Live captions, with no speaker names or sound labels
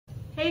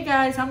Hey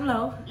guys, I'm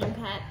Lo. I'm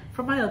Pat.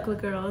 From My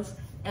Oakland Girls.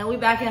 And we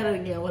back at it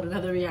again with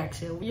another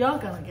reaction. Y'all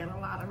gonna get a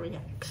lot of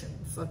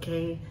reactions,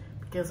 okay?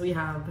 Because we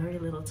have very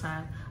little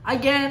time.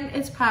 Again,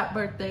 it's Pat's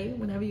birthday.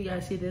 Whenever you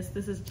guys see this,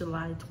 this is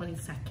July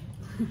 22nd.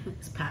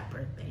 It's Pat's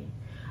birthday.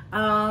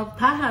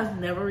 Pat has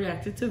never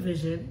reacted to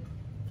Vision.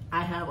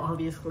 I have,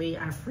 obviously.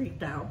 I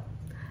freaked out.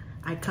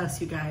 I cuss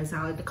you guys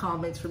out in the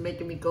comments for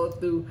making me go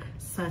through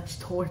such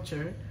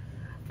torture.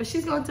 But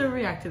she's going to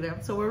react to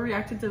them. So we're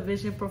reacting to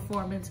Vision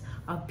performance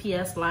of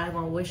PS Live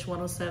on Wish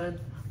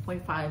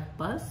 107.5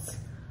 Bus.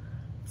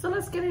 So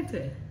let's get into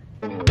it.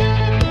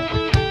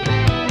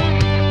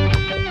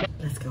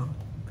 Let's go.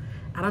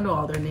 I don't know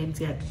all their names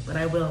yet, but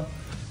I will.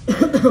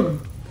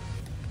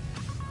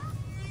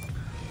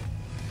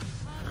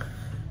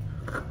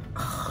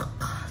 Oh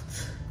God.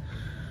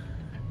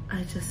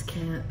 I just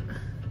can't.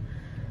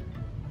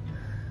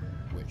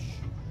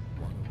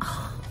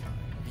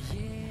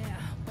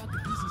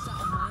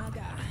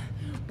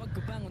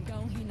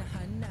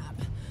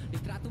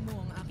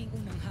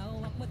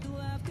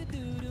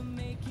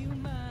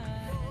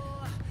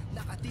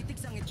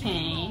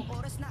 Okay.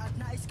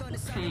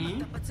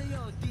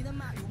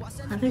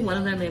 I think one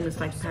of their names is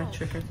like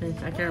Patrick, I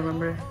think. I can't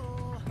remember.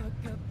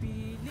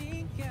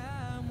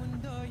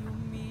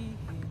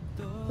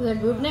 The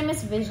group name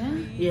is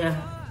Vision? Yeah.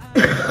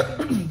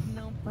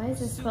 Why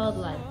is it spelled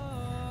like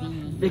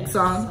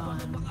VXON?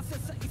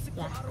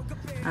 Yeah.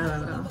 I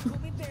don't know.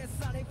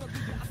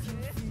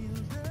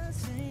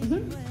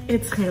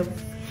 It's him.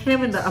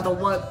 Him and the other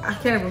one. I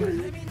can't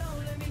remember.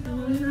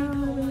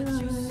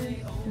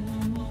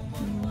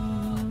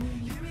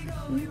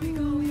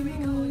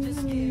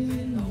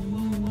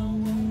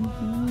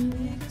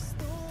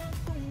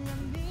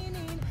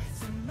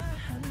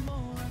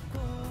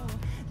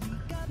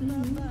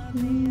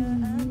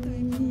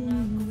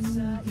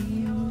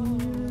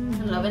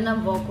 I'm loving the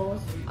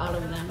vocals, all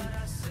of them.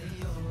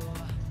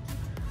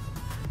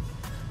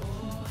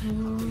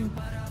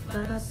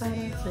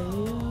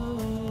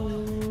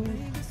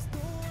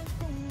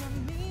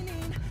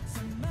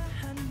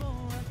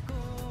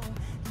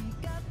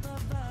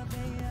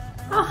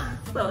 Oh,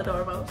 so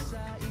adorable.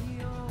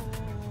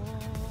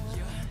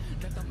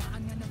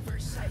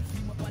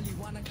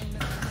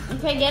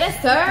 Okay, get it,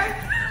 sir.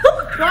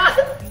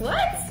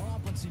 What?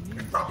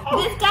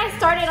 This guy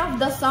started off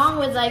the song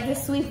with like the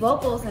sweet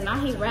vocals and now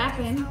he's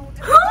rapping.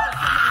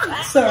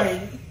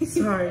 Sorry.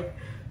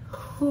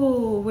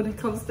 Ooh, when it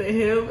comes to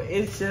him,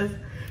 it's just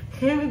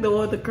him and the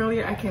one with the curly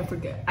hair. I can't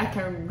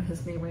remember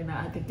his name right now.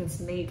 I think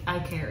it's Nate. I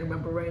can't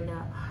remember right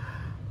now.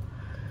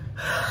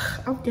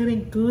 I'm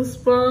getting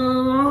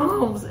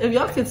goosebumps. If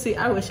y'all can see,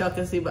 I wish y'all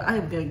can see, but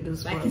I'm getting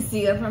goosebumps. I can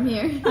see it from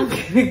here. I'm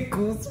getting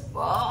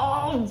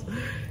goosebumps.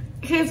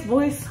 His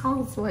voice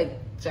sounds like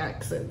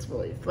Jackson's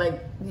voice.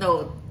 Like,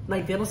 no,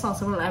 like they don't sound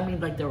similar. I mean,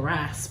 like the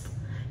rasp.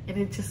 And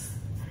it just,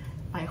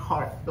 my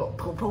heart go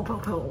boom, boom, boom,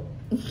 boom.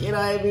 You know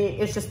what I mean?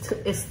 It's just,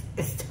 it's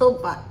too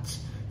much.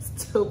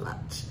 It's too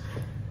much.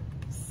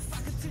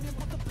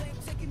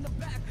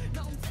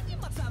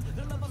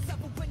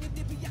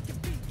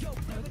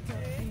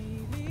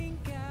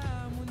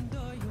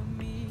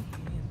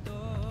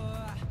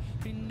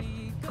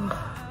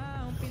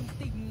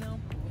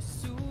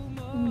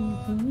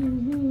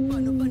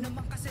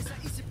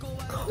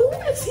 Who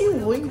is he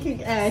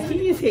winking at?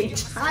 He is a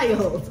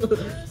child.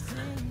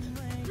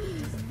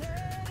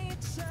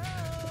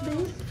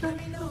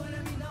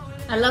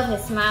 I love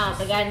his smile,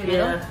 the guy in the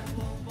middle. Yeah.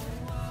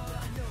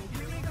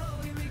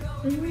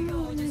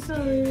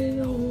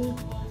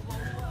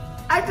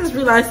 I just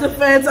realized the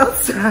fans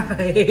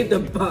outside the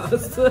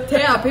bus.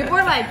 Yeah, people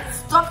are like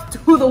stuck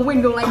to the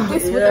window like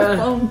this with their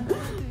phone.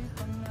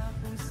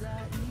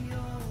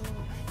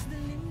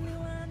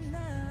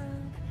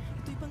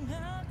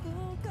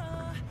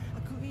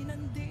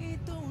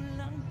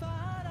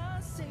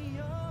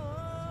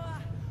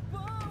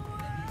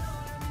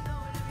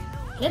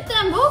 Get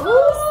them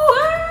vocals!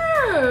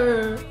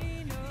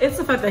 It's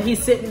the fact that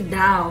he's sitting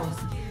down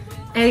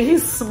and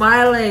he's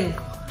smiling.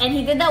 And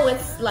he did that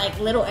with like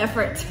little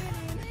effort.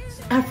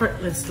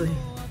 Effortlessly.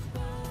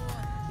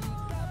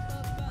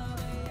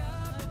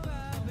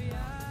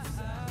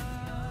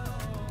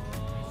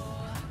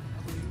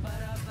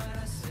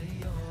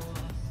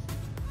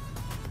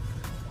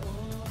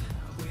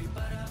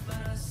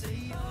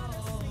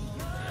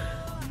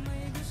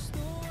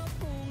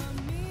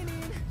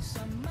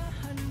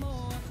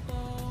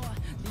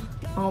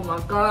 Oh my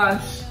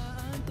gosh.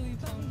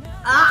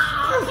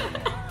 Ah!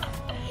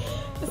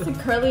 It's the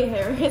curly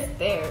hair is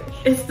there.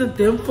 It's the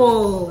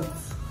dimples.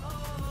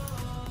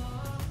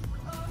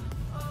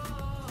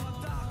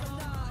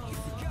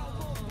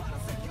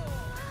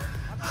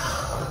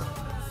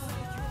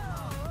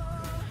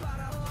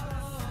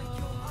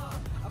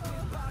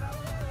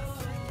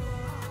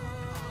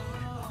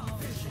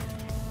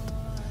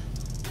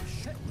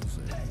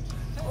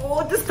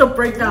 Oh, this is the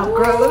breakdown,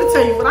 girl. Let me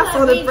tell you, when I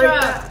saw this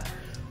breakdown.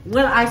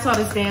 When I saw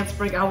this dance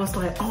break, I was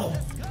like, oh,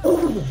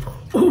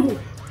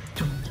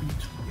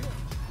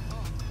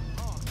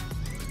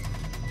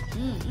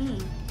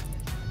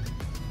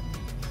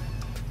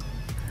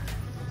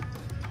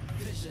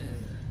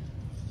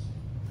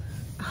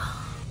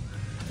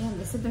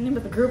 said the name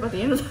of the group at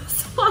the end of the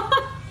song.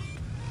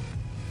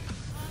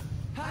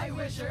 Hi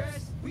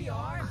wishers, we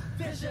are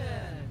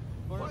Vision.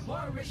 For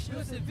more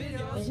exclusive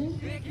videos, Vision?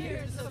 click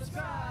here to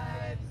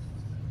subscribe.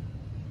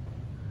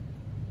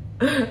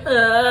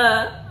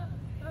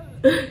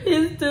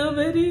 It's too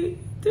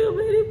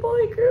many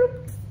boy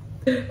groups.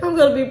 I'm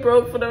gonna be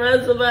broke for the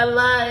rest of my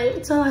life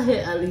until I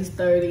hit at least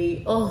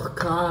 30. Oh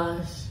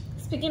gosh.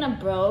 Speaking of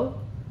broke,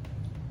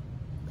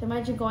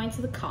 imagine going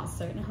to the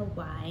concert in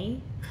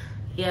Hawaii.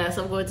 Yes,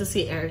 I'm going to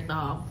see Eric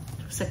Nam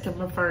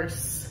September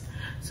 1st.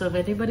 So if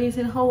anybody's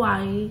in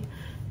Hawaii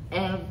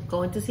and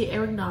going to see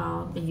Eric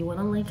Nam and you want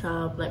to link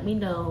up, let me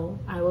know.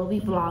 I will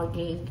be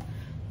vlogging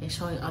and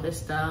showing other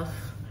stuff.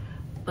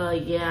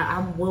 But yeah,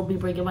 I will be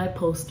bringing my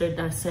poster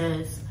that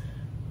says,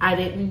 I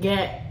didn't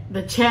get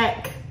the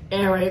check,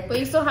 Eric. But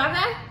you still have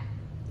that?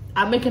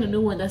 I'm making a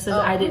new one that says,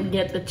 I didn't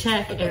get the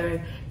check,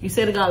 Eric. You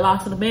said it got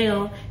lost in the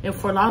mail. And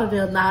for a lot of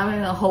them, now I'm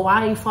in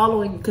Hawaii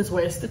following because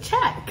where's the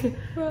check?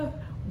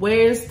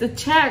 Where's the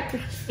check,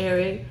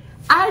 Eric?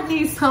 I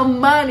need some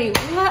money.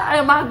 What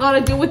am I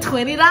going to do with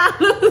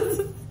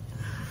 $20?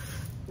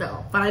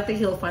 No, but I think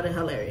he'll find it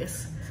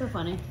hilarious. So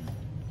funny.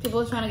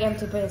 People are trying to get him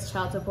to pay his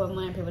child support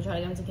money. People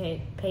trying to get him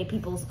to pay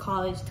people's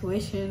college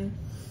tuition.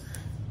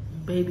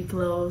 Baby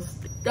clothes.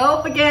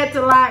 Don't forget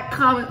to like,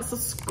 comment,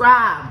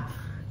 subscribe.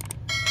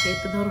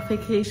 Hit the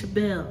notification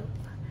bell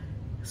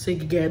so you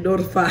can get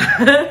notified.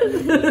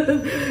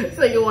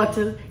 So you watch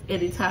it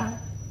anytime,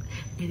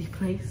 any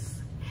place,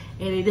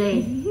 any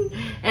day, and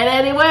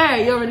anywhere.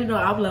 You already know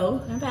I'm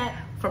Lo. I'm Pat.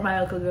 For my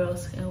Uncle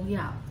Girls, and we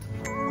out.